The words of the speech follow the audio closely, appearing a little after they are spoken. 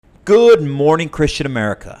Good morning, Christian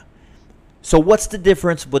America. So what's the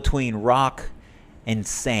difference between rock and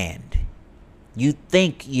sand? You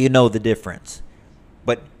think you know the difference,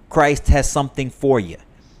 but Christ has something for you.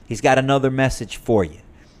 He's got another message for you.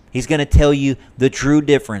 He's going to tell you the true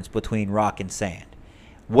difference between rock and sand.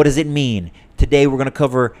 What does it mean? Today we're going to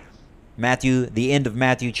cover the end of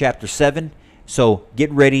Matthew chapter 7. So get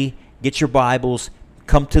ready, get your Bibles,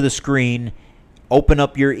 come to the screen, open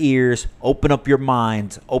up your ears, open up your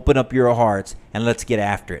minds, open up your hearts, and let's get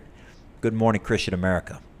after it. Good morning, Christian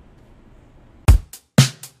America.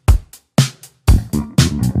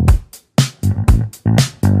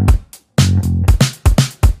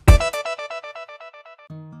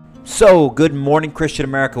 So, good morning, Christian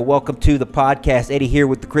America. Welcome to the podcast. Eddie here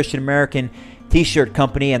with the Christian American T-shirt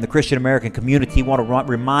company and the Christian American community. Want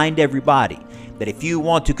to remind everybody that if you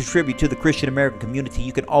want to contribute to the Christian American community,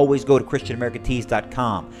 you can always go to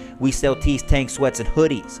ChristianAmericanTees.com. We sell tees, tanks, sweats, and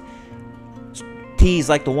hoodies. Tees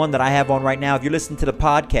like the one that I have on right now. If you're listening to the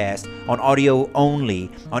podcast on audio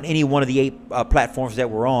only on any one of the 8 platforms that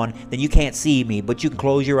we're on, then you can't see me, but you can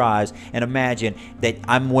close your eyes and imagine that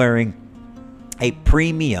I'm wearing a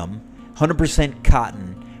premium 100%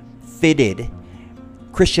 cotton fitted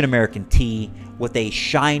Christian American tee with a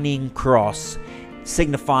shining cross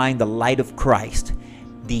signifying the light of Christ,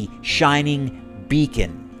 the shining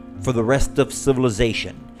beacon for the rest of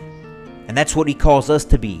civilization. And that's what he calls us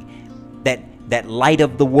to be, that light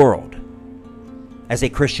of the world as a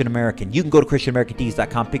Christian American. You can go to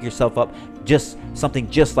ChristianAmericanTees.com, pick yourself up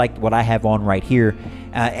something just like what I have on right here.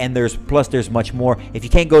 And there's much more. If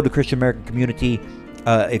you can't go to Christian American Community,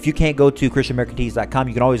 if you can't go to ChristianAmericanTees.com,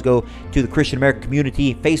 you can always go to the Christian American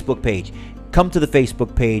Community Facebook page. Come to the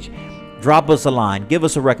Facebook page, drop us a line, give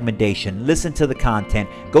us a recommendation, listen to the content,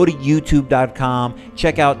 go to YouTube.com,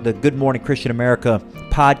 check out the Good Morning Christian America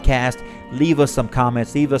podcast, leave us some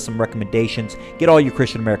comments, leave us some recommendations, get all your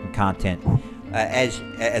Christian American content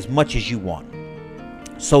as much as you want.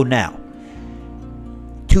 So now,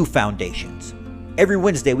 2 foundations. Every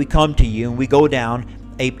Wednesday we come to you and we go down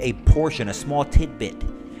a portion, a small tidbit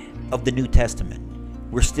of the New Testament.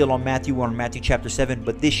 We're still on Matthew. We're on Matthew chapter 7,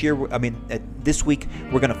 but this week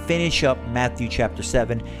we're going to finish up Matthew chapter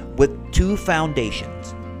 7 with 2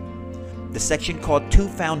 foundations. The section called 2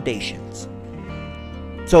 Foundations.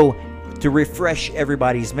 So to refresh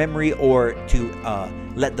everybody's memory, or to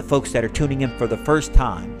let the folks that are tuning in for the first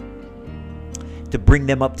time, to bring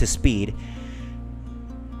them up to speed,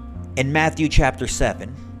 in Matthew chapter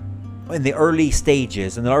 7, in the early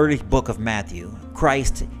stages, in the early book of Matthew,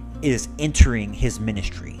 Christ is entering his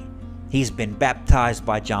ministry. He's been baptized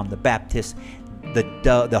by John the Baptist.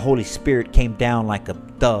 The Holy Spirit came down like a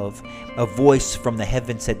dove. A voice from the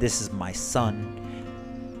heaven said, "This is my son.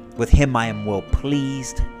 With him I am well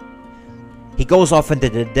pleased." He goes off into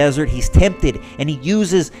the desert. He's tempted, and he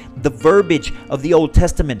uses the verbiage of the Old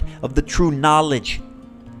Testament, of the true knowledge,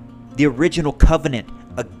 the original covenant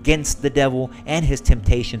against the devil and his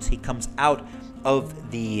temptations. He comes out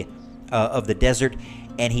of the desert,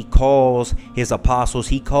 and he calls his apostles,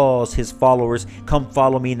 he calls his followers, "Come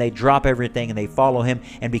follow me," and they drop everything and they follow him.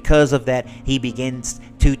 And because of that, he begins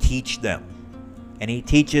to teach them, and he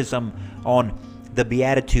teaches them on the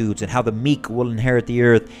Beatitudes and how the meek will inherit the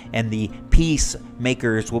earth and the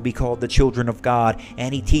peacemakers will be called the children of God.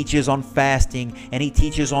 And he teaches on fasting, and he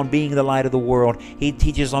teaches on being the light of the world. He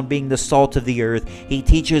teaches on being the salt of the earth. He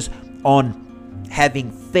teaches on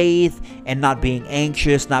having faith and not being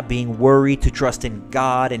anxious, not being worried, to trust in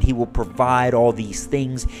God, and he will provide all these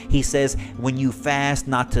things. He says when you fast,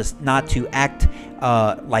 not to act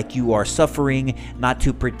like you are suffering, not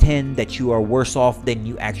to pretend that you are worse off than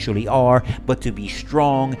you actually are, but to be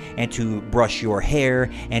strong and to brush your hair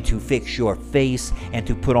and to fix your face and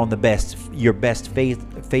to put on your best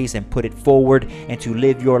face and put it forward, and to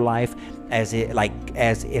live your life as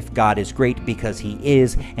if God is great, because he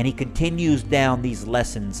is. And he continues down these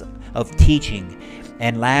lessons of teaching.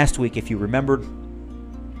 And last week, if you remembered,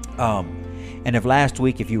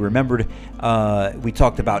 we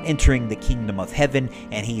talked about entering the kingdom of heaven,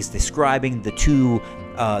 and he's describing the two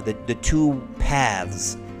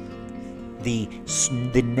paths, the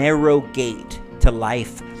narrow gate to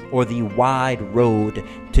life, or the wide road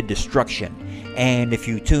to destruction. And if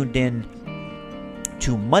you tuned in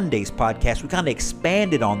to Monday's podcast, we kind of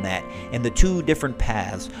expanded on that and the 2 different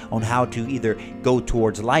paths on how to either go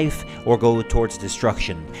towards life or go towards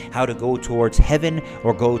destruction, how to go towards heaven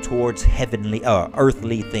or go towards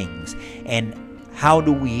earthly things, and how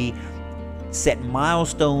do we set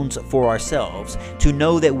milestones for ourselves to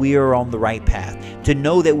know that we are on the right path, to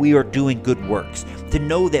know that we are doing good works, to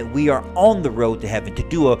know that we are on the road to heaven. To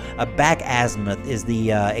do a back azimuth is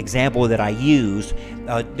the example that I used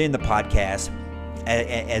in the podcast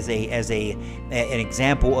as an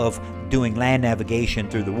example of doing land navigation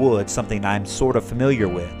through the woods. Something I'm sort of familiar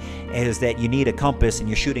with is that you need a compass and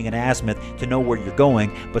you're shooting an azimuth to know where you're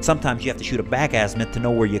going, but sometimes you have to shoot a back azimuth to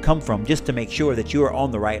know where you come from, just to make sure that you are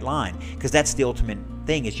on the right line, because that's the ultimate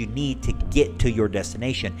thing, is you need to get to your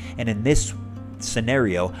destination. And in this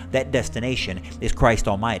scenario, that destination is Christ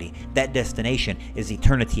Almighty. That destination is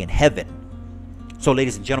eternity in heaven. So,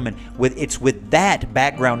 ladies and gentlemen, it's with that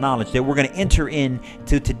background knowledge that we're going to enter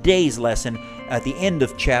into today's lesson at the end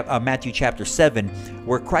of Matthew chapter 7,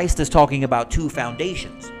 where Christ is talking about two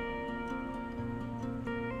foundations.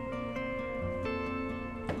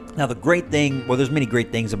 Now, the great thing, well, there's many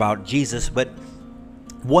great things about Jesus, but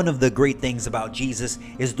one of the great things about Jesus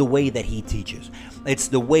is the way that he teaches. It's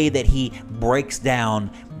the way that he breaks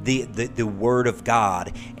down the Word of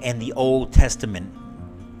God and the Old Testament,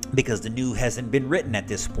 because the New hasn't been written at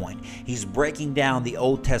this point. He's breaking down the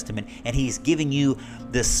Old Testament, and he's giving you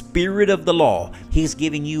the spirit of the law. He's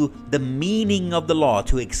giving you the meaning of the law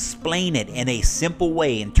to explain it in a simple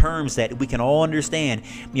way, in terms that we can all understand.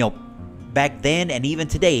 You know, back then and even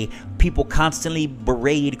today, people constantly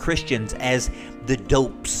berate Christians as the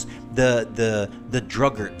dopes, the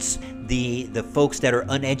druggards, the folks that are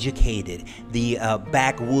uneducated, the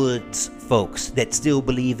backwoods folks that still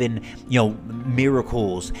believe in,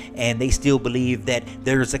 miracles, and they still believe that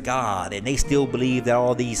there's a God, and they still believe that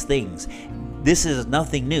all these things. This is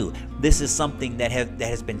nothing new. This is something that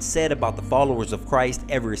has been said about the followers of Christ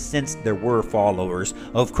ever since there were followers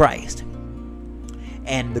of Christ.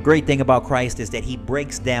 And the great thing about Christ is that he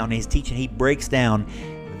breaks down, in his teaching, he breaks down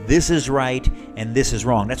this is right and this is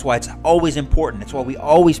wrong. That's why it's always important. That's why we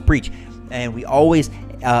always preach and we always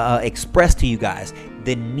express to you guys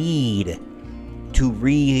the need to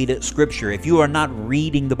read Scripture. If you are not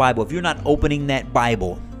reading the Bible, if you're not opening that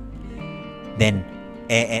Bible, then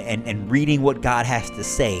and reading what God has to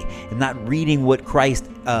say, and not reading what Christ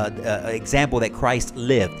example that Christ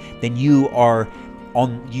lived, then you are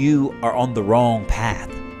on the wrong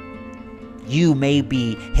path. You may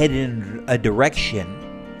be headed in a direction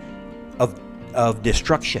of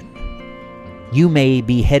destruction. You may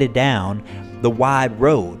be headed down the wide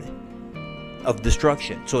road of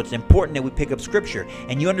destruction. So it's important that we pick up Scripture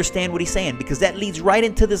and you understand what he's saying, because that leads right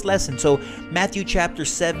into this lesson. So Matthew chapter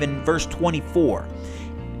 7 verse 24,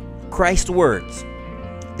 Christ's words: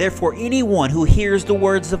 "Therefore anyone who hears the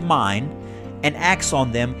words of mine and acts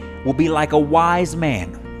on them will be like a wise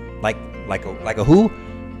man." Like a who?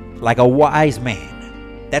 Like a wise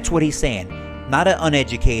man. That's what he's saying. Not an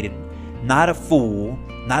uneducated, not a fool,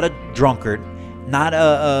 not a drunkard, not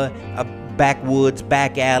a backwoods,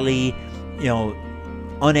 back alley,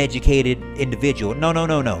 uneducated individual. No.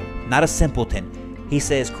 Not a simpleton. He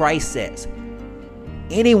says, Christ says,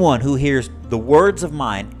 anyone who hears the words of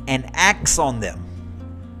mine and acts on them.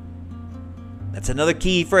 That's another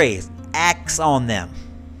key phrase. Acts on them.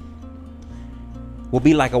 Will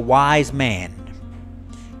be like a wise man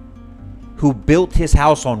who built his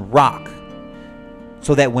house on rock,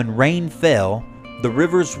 so that when rain fell, the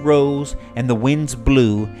rivers rose and the winds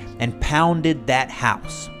blew and pounded that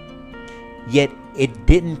house. Yet it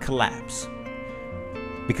didn't collapse,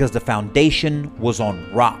 because the foundation was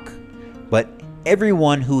on rock. But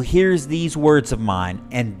everyone who hears these words of mine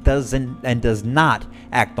and does not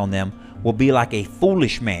act on them will be like a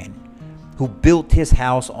foolish man who built his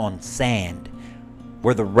house on sand,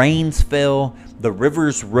 where the rains fell, the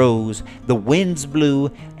rivers rose, the winds blew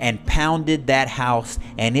and pounded that house,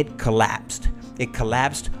 and it collapsed. It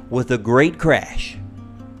collapsed with a great crash.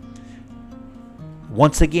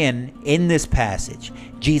 Once again, in this passage,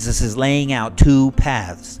 Jesus is laying out two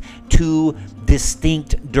paths, two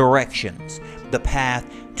distinct directions: the path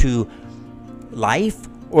to life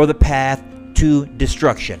or the path to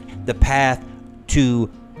destruction, the path to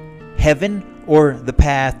heaven or the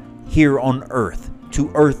path here on earth, to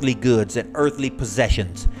earthly goods and earthly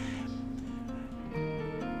possessions.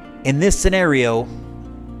 In this scenario,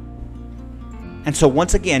 and so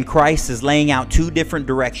once again, Christ is laying out two different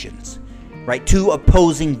directions, right? Two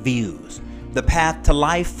opposing views: the path to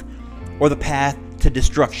life or the path to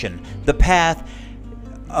destruction, the path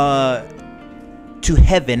to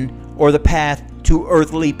heaven or the path to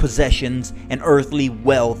earthly possessions and earthly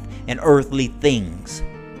wealth and earthly things.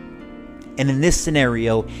 And in this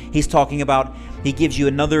scenario, he's talking about, he gives you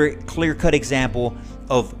another clear-cut example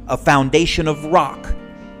of a foundation of rock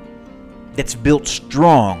that's built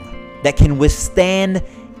strong, that can withstand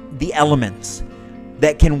the elements,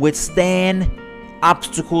 that can withstand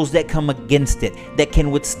obstacles that come against it, that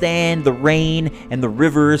can withstand the rain and the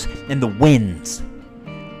rivers and the winds.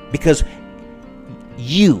 Because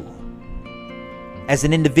you, as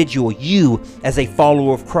an individual, you as a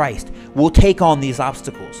follower of Christ, will take on these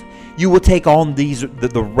obstacles. You will take on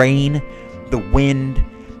the rain, the wind,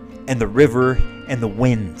 and the river and the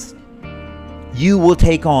winds. You will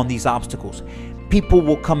take on these obstacles. People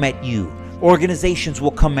will come at you. Organizations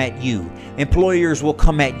will come at you. Employers will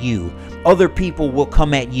come at you. Other people will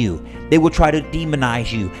come at you. They will try to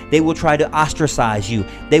demonize you. They will try to ostracize you.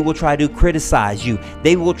 They will try to criticize you.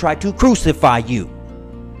 They will try to crucify you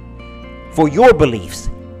for your beliefs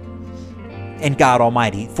in God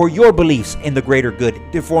Almighty, for your beliefs in the greater good,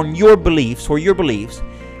 for your beliefs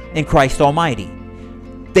in Christ Almighty.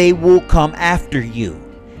 They will come after you.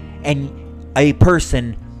 And a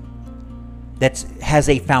person that has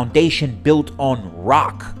a foundation built on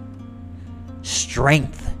rock,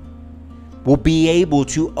 strength, will be able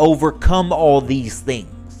to overcome all these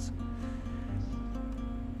things.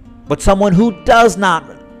 But someone who does not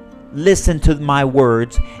listen to my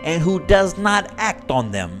words and who does not act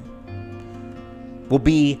on them will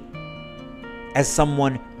be as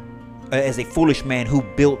a foolish man who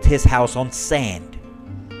built his house on sand.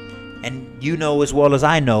 And you know as well as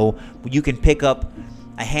I know, you can pick up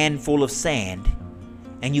a handful of sand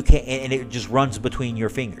and it just runs between your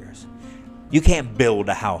fingers. You can't build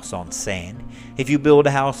a house on sand. If you build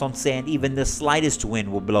a house on sand, even the slightest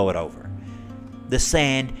wind will blow it over. The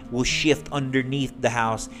sand will shift underneath the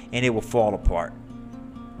house and it will fall apart.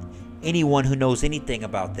 Anyone who knows anything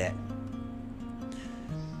about that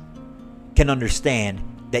can understand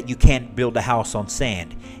that you can't build a house on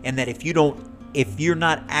sand, and that if you're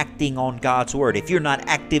not acting on God's word, if you're not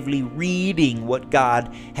actively reading what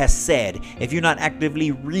God has said, if you're not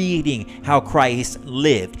actively reading how Christ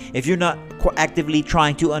lived, if you're not actively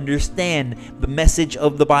trying to understand the message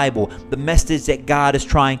of the Bible, the message that God is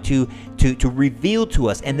trying to reveal to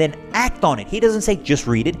us, and then act on it. He doesn't say just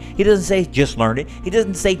read it. He doesn't say just learn it. He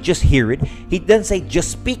doesn't say just hear it. He doesn't say just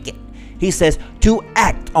speak it. He says to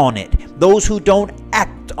act on it. Those who don't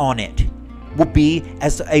act on it will be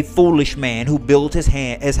as a foolish man who built his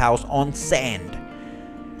house on sand.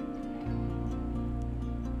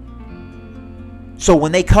 So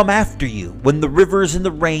when they come after you, when the rivers and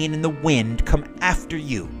the rain and the wind come after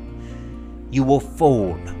you, you will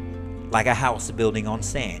fold like a house building on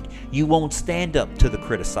sand. You won't stand up to the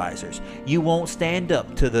criticizers. You won't stand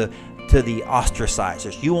up to the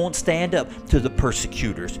ostracizers. You won't stand up to the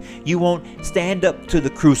persecutors. You won't stand up to the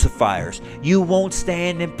crucifiers. You won't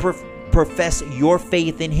stand and profess your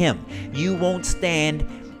faith in Him. You won't stand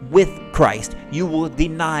with Christ. You will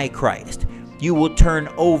deny Christ. You will turn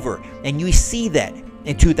over. And you see that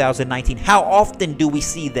in 2019. How often do we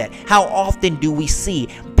see that? How often do we see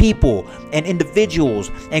people and individuals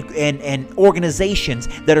and organizations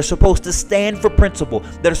that are supposed to stand for principle,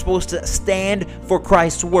 that are supposed to stand for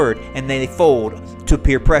Christ's word, and they fold to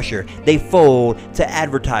peer pressure. They fold to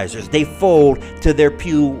advertisers. They fold to their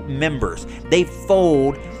pew members. They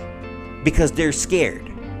fold because they're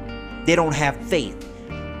scared. They don't have faith.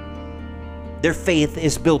 Their faith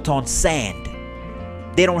is built on sand.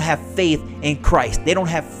 They don't have faith in Christ. They don't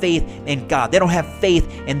have faith in God. They don't have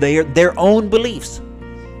faith in their own beliefs.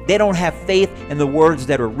 They don't have faith in the words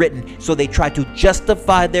that are written, so they try to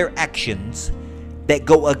justify their actions that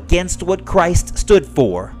go against what Christ stood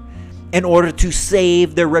for in order to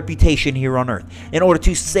save their reputation here on earth, in order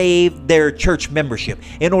to save their church membership,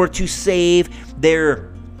 in order to save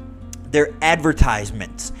their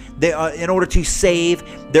advertisements, in order to save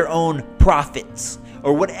their own profits,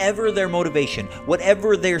 or whatever their motivation,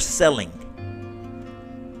 whatever they're selling.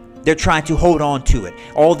 They're trying to hold on to it.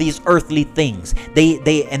 All these earthly things.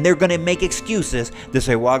 They're going to make excuses. They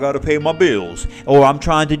say, well, I got to pay my bills. Or I'm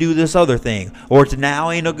trying to do this other thing. Or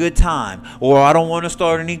now ain't a good time. Or I don't want to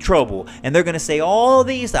start any trouble. And they're going to say all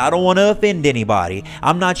these. I don't want to offend anybody.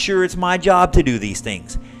 I'm not sure it's my job to do these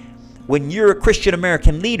things. When you're a Christian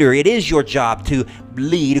American leader, it is your job to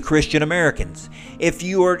lead Christian Americans. If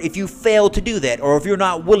you fail to do that, or if you're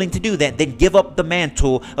not willing to do that, then give up the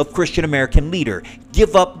mantle of Christian American leader.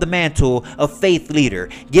 Give up the mantle of faith leader.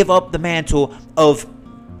 Give up the mantle of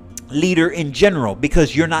leader in general,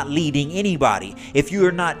 because you're not leading anybody. If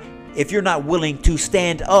you're not willing to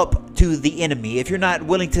stand up to the enemy, if you're not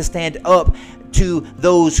willing to stand up to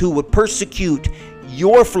those who would persecute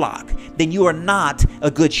your flock, then you are not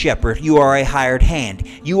a good shepherd. You are a hired hand.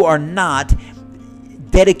 You are not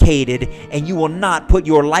dedicated, and you will not put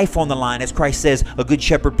your life on the line. As Christ says, a good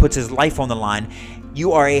shepherd puts his life on the line.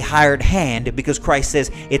 you are a hired hand, because Christ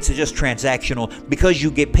says it's just transactional. Because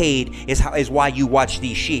you get paid is why you watch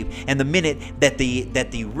these sheep. And the minute that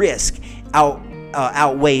the risk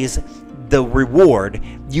outweighs the reward,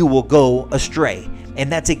 you will go astray. And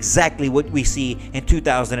that's exactly what we see in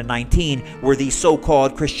 2019, where these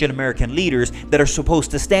so-called Christian American leaders that are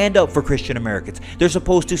supposed to stand up for Christian Americans, they're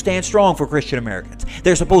supposed to stand strong for Christian Americans,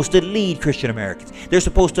 they're supposed to lead Christian Americans, they're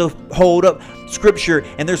supposed to hold up Scripture,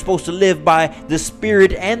 and they're supposed to live by the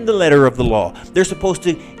spirit and the letter of the law. They're supposed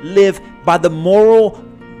to live by the moral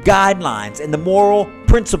guidelines and the moral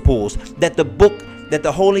principles that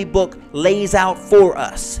the Holy Book lays out for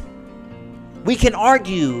us. We can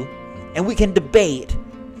argue and we can debate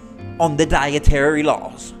on the dietary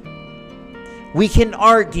laws. We can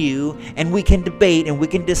argue and we can debate and we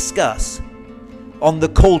can discuss on the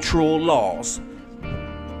cultural laws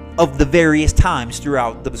of the various times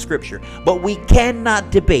throughout the Scripture. But we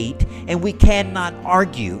cannot debate and we cannot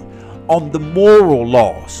argue on the moral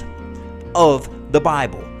laws of the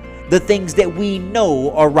Bible. The things that we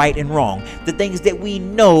know are right and wrong. The things that we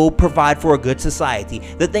know provide for a good society.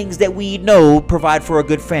 The things that we know provide for a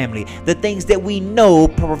good family. The things that we know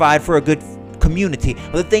provide for a good community.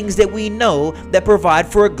 The things that we know that provide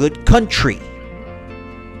for a good country.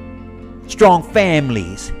 Strong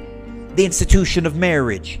families. The institution of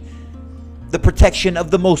marriage. The protection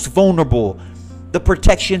of the most vulnerable. The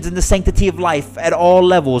protections and the sanctity of life at all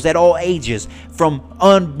levels, at all ages, from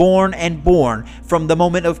unborn and born, from the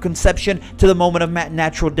moment of conception to the moment of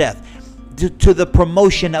natural death, to the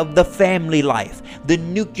promotion of the family life, the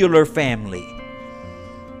nuclear family,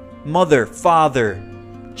 mother, father,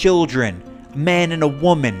 children, man and a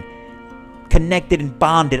woman, connected and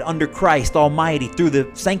bonded under Christ Almighty through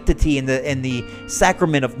the sanctity and the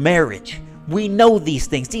sacrament of marriage. We know these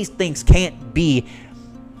things. These things can't be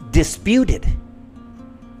disputed.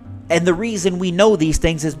 And the reason we know these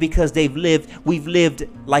things is because we've lived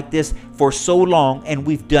like this for so long, and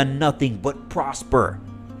we've done nothing but prosper.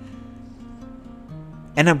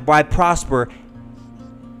 And by prosper,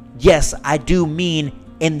 yes, I do mean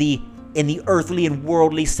in the earthly and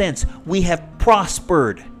worldly sense. We have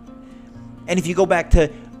prospered. And if you go back to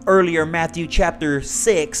earlier Matthew chapter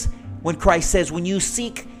 6, when Christ says, when you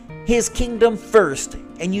seek His kingdom first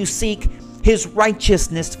and you seek His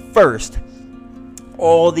righteousness first,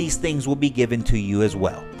 all these things will be given to you as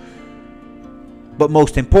well. But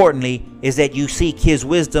most importantly is that you seek His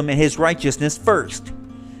wisdom and His righteousness first.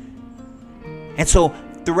 And so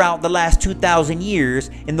throughout the last 2,000 years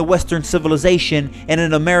in the Western civilization, and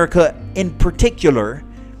in America in particular,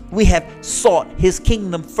 we have sought His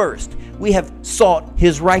kingdom first. We have sought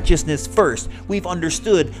His righteousness first. We've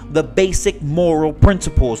understood the basic moral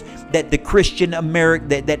principles that the Christian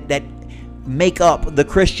that make up the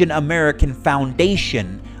Christian American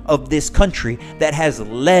foundation of this country, that has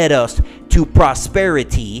led us to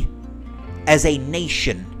prosperity as a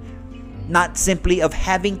nation. Not simply of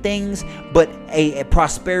having things, but a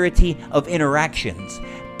prosperity of interactions,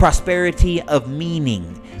 prosperity of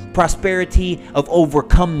meaning, prosperity of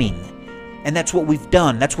overcoming. And that's what we've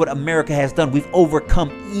done. That's what America has done. We've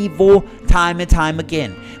overcome evil time and time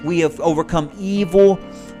again. We have overcome evil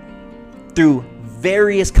through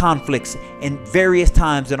various conflicts in various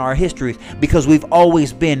times in our histories, because we've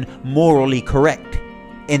always been morally correct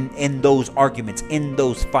in those arguments, in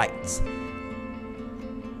those fights.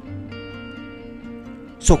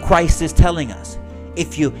 So Christ is telling us,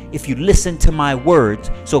 if you listen to my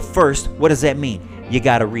words, so first, what does that mean? You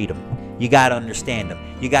got to read them. You got to understand them.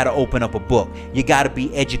 You got to open up a book. You got to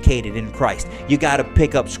be educated in Christ. You got to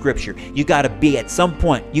pick up Scripture. You got to be, at some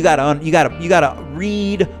point, you got to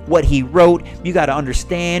read what He wrote. You got to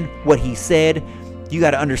understand what He said. You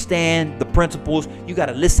got to understand the principles. You got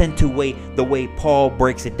to listen to the way Paul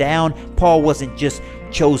breaks it down. Paul wasn't just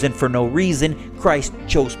chosen for no reason. Christ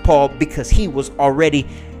chose Paul because he already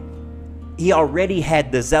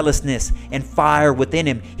had the zealousness and fire within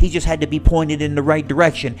him. He just had to be pointed in the right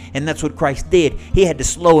direction. And that's what Christ did. He had to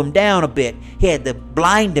slow him down a bit. He had to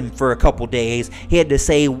blind him for a couple days. He had to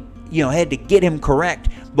say, had to get him correct.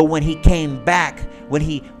 But when he came back, when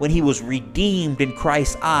he was redeemed in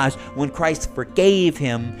Christ's eyes, when Christ forgave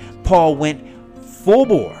him, Paul went full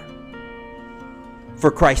bore for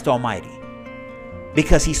Christ Almighty.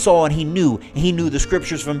 because he saw and he knew the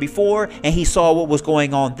scriptures from before, and he saw what was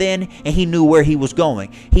going on then, and he knew where he was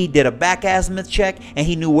going. He did a back azimuth check, and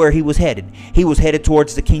he knew where he was headed. He was headed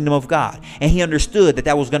towards the kingdom of God, and he understood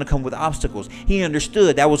that was going to come with obstacles. He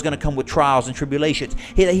understood that was going to come with trials and tribulations.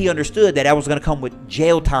 He understood that was going to come with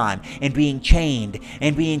jail time and being chained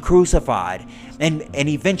and being crucified and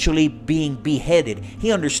eventually being beheaded.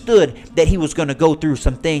 He understood that he was going to go through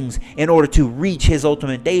some things in order to reach his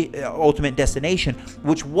ultimate destination,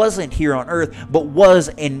 which wasn't here on earth, but was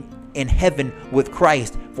in heaven with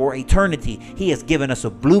Christ for eternity. He has given us a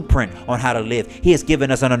blueprint on how to live. He has given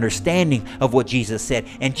us an understanding of what Jesus said.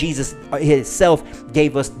 And Jesus himself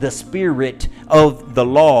gave us the spirit of the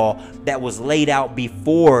law that was laid out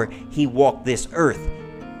before he walked this earth.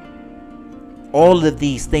 All of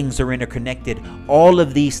these things are interconnected. All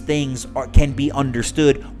of these things can be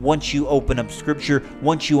understood once you open up scripture,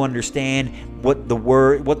 once you understand what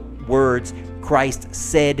words Christ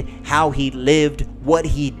said, how he lived, what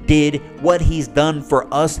he did, what he's done for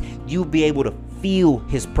us. You'll be able to feel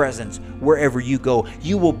his presence wherever you go.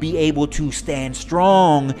 You will be able to stand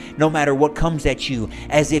strong no matter what comes at you,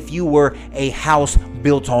 as if you were a house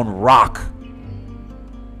built on rock.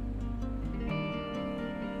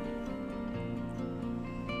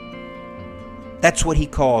 That's what he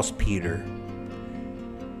calls Peter.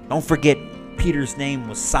 Don't forget, Peter's name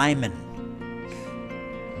was Simon.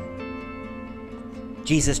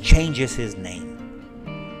 Jesus changes his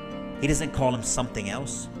name. He doesn't call him something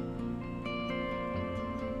else.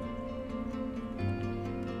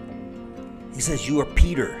 He says, "You are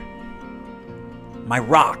Peter, my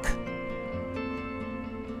rock."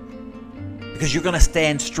 Because you're going to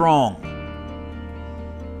stand strong.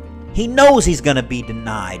 He knows he's going to be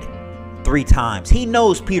denied 3 times. He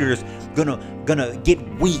knows Peter's gonna get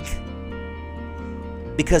weak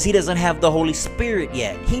because he doesn't have the Holy Spirit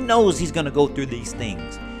yet. He knows he's gonna go through these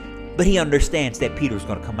things, but he understands that Peter's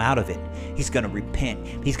gonna come out of it. He's gonna repent.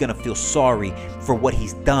 He's gonna feel sorry for what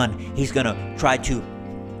he's done. He's gonna try to,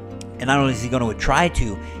 and not only is he gonna try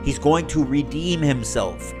to, he's going to redeem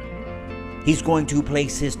himself. He's going to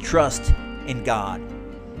place his trust in God.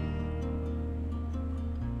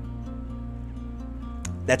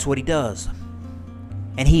 That's what he does.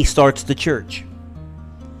 And he starts the church.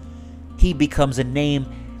 He becomes a name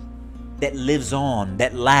that lives on,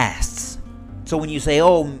 that lasts. So when you say,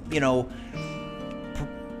 oh,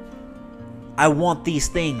 I want these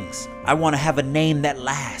things. I want to have a name that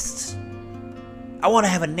lasts. I want to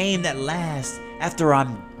have a name that lasts after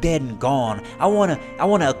I'm dead and gone. I want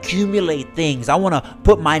to accumulate things. I want to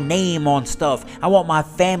put my name on stuff. I want my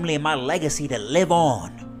family and my legacy to live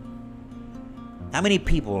on. How many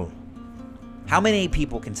people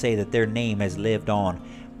can say that their name has lived on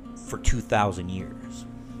for 2,000 years?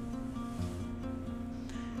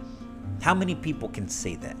 How many people can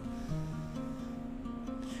say that?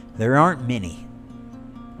 There aren't many.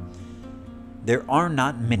 There are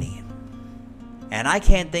not many. And I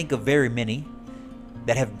can't think of very many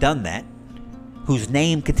that have done that, whose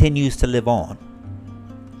name continues to live on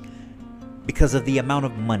because of the amount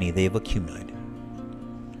of money they've accumulated.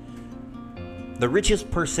 The richest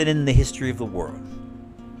person in the history of the world.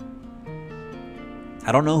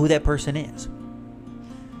 I don't know who that person is.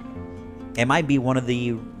 It might be one of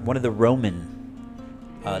the Roman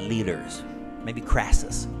leaders. Maybe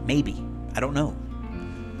Crassus. Maybe. I don't know.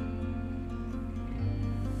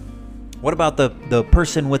 What about the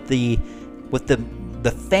person with the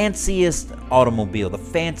fanciest automobile, the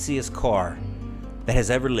fanciest car that has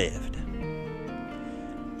ever lived?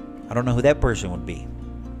 I don't know who that person would be.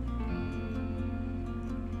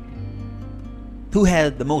 Who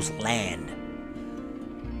had the most land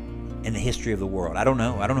in the history of the world? I don't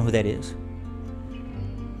know. I don't know who that is.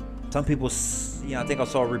 Some people, I think I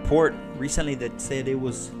saw a report recently that said it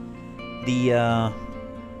was the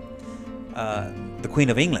Queen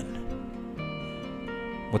of England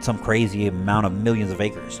with some crazy amount of millions of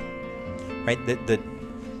acres. Right?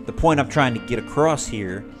 The point I'm trying to get across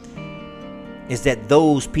here is that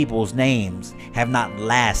those people's names have not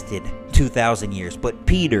lasted 2,000 years, but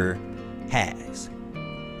Peter has.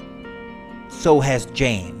 So has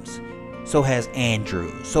James. So has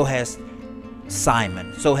Andrew. So has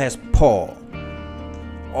Simon. So has Paul.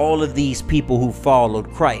 All of these people who followed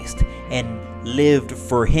Christ and lived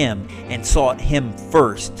for him and sought him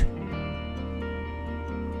first.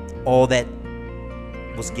 All that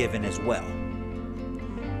was given as well.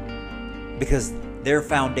 Because their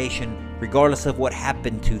foundation, regardless of what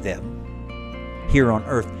happened to them here on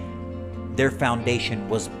earth, their foundation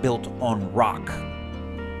was built on rock,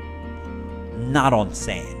 not on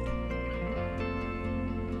sand.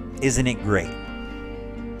 Isn't it great?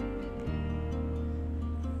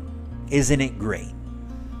 Isn't it great?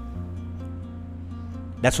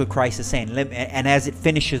 That's what Christ is saying. And as it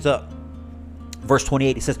finishes up, verse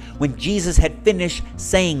 28, it says, when Jesus had finished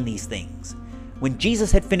saying these things,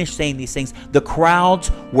 the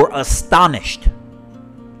crowds were astonished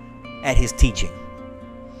at his teaching.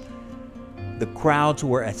 The crowds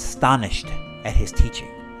were astonished at his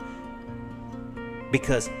teaching,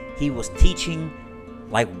 because he was teaching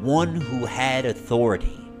like one who had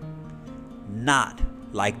authority, not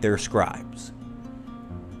like their scribes.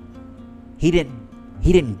 He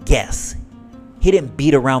didn't guess. He didn't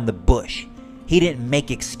beat around the bush. He didn't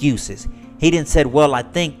make excuses. He didn't say, well, I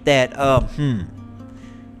think that,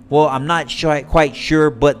 well, I'm not quite sure,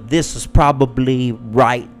 but this is probably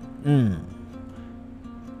right.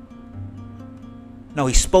 No,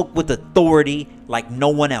 he spoke with authority like no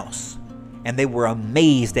one else. And they were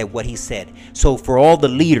amazed at what he said. So for all the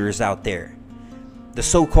leaders out there, the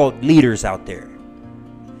so-called leaders out there,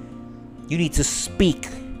 you need to speak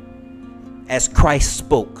as Christ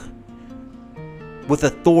spoke, with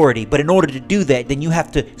authority. But in order to do that, then you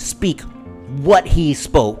have to speak what he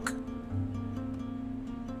spoke,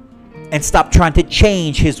 and stop trying to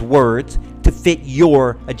change his words to fit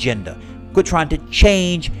your agenda. Quit trying to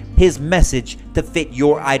change his message to fit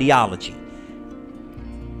your ideology,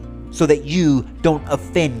 so that you don't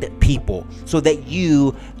offend people, so that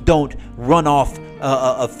you don't run off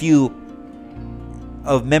a few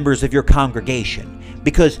of members of your congregation,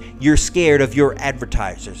 because you're scared of your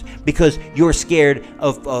advertisers, because you're scared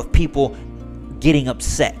of people getting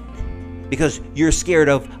upset, because you're scared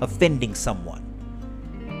of offending someone.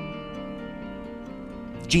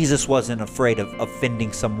 Jesus wasn't afraid of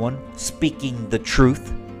offending someone, speaking the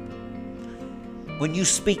truth. When you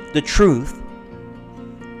speak the truth,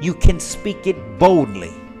 you can speak it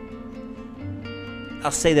boldly. I'll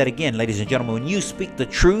say that again, ladies and gentlemen. When you speak the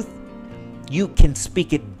truth, you can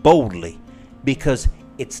speak it boldly, because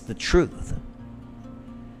it's the truth.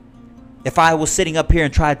 If I was sitting up here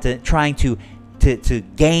and trying to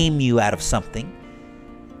game you out of something,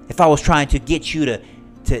 if I was trying to get you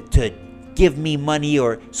to give me money,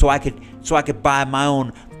 or so I could buy my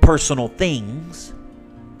own personal things,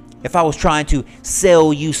 if I was trying to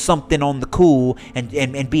sell you something on the cool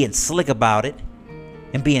and being slick about it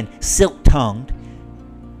and being silk-tongued,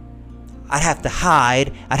 I'd have to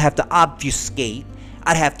hide, I'd have to obfuscate,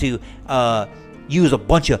 I'd have to use a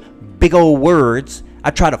bunch of big old words.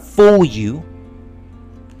 I'd try to fool you.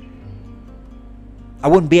 I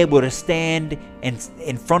wouldn't be able to stand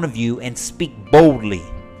in front of you and speak boldly,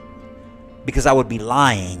 because I would be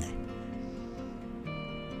lying.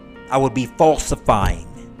 I would be falsifying.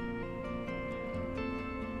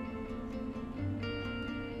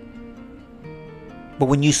 But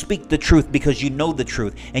when you speak the truth because you know the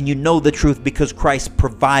truth, and you know the truth because Christ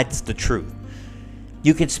provides the truth,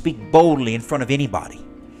 you can speak boldly in front of anybody.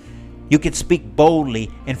 You can speak boldly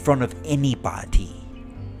in front of anybody.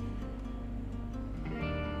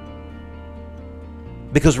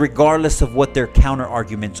 Because regardless of what their counter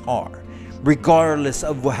arguments are, regardless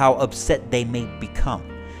of how upset they may become,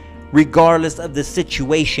 regardless of the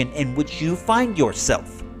situation in which you find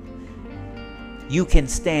yourself, you can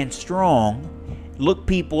stand strong, look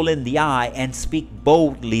people in the eye, and speak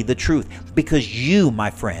boldly the truth. Because you, my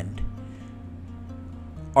friend,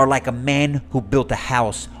 are like a man who built a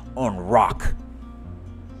house on rock.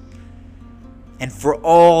 And for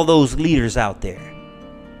all those leaders out there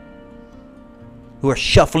who are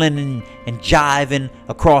shuffling and jiving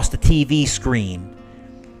across the TV screen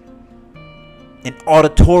in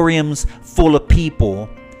auditoriums full of people,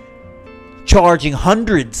 charging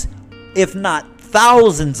hundreds, if not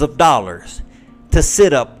thousands of dollars to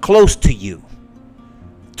sit up close to you,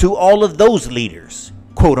 to all of those leaders,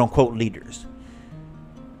 quote unquote leaders,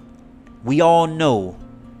 we all know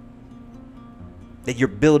that you're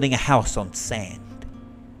building a house on sand.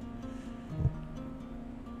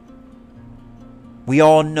 We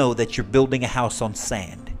all know that you're building a house on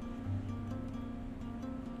sand.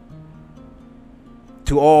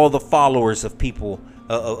 To all the followers of people,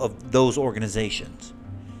 of those organizations,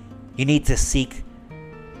 you need to seek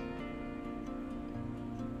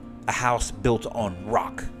a house built on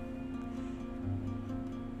rock.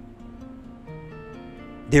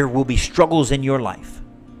 There will be struggles in your life,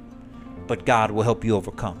 but God will help you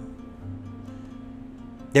overcome.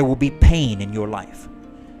 There will be pain in your life,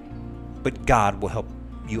 but God will help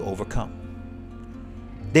you overcome.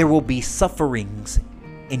 There will be sufferings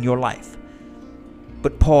in your life,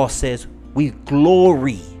 but Paul says we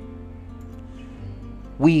glory.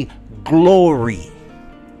 We glory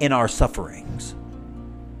in our sufferings.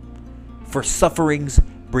 For sufferings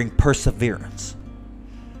bring perseverance.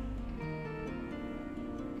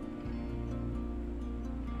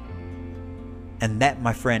 And that,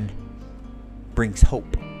 my friend, brings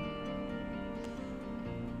hope.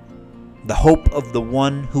 The hope of the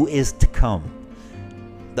one who is to come.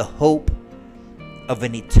 The hope of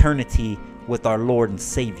an eternity with our Lord and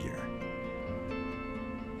Savior.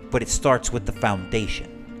 But it starts with the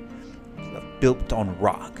foundation, built on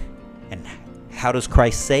rock. And how does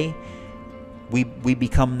Christ say we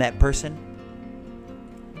become that person?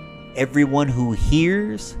 Everyone who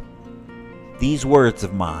hears these words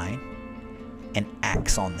of mine and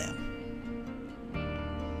acts on them.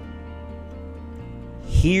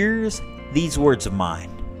 Hears these words of mine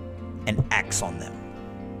and acts on them.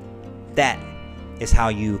 That is how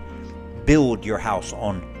you build your house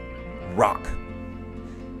on rock.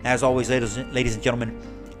 As always, ladies and gentlemen,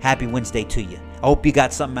 happy Wednesday to you. I hope you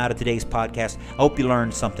got something out of today's podcast. I hope you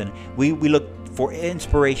learned something. We look for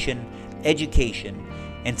inspiration, education,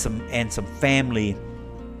 and some family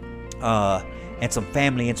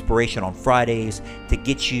inspiration on Fridays to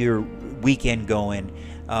get your weekend going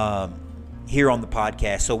here on the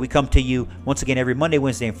podcast. So we come to you once again every Monday,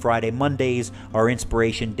 Wednesday, and Friday. Mondays are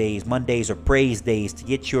inspiration days. Mondays are praise days to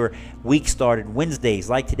get your week started. Wednesdays,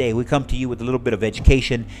 like today, we come to you with a little bit of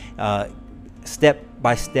education, step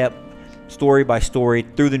by step, story by story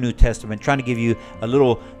through the New Testament, trying to give you a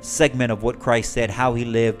little segment of what Christ said, how he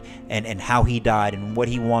lived, and how he died, and what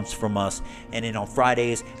he wants from us. And then on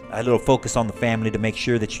Fridays, a little focus on the family to make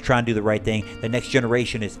sure that you try and do the right thing. The next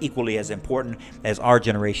generation is equally as important as our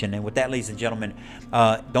generation. And with that, ladies and gentlemen,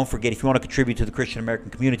 don't forget, if you want to contribute to the Christian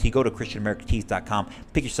American community, go to ChristianAmericanTees.com.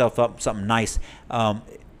 Pick yourself up something nice.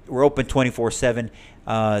 We're open 24/7.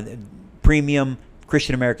 Premium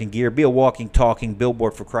Christian American gear. Be a walking, talking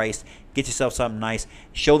billboard for Christ. Get yourself something nice.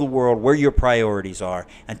 Show the world where your priorities are.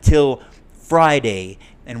 Until Friday,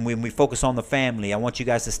 and when we focus on the family, I want you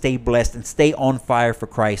guys to stay blessed and stay on fire for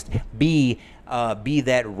Christ. Be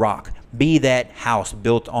that rock. Be that house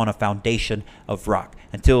built on a foundation of rock.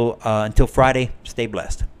 Until Friday, stay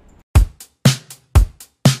blessed.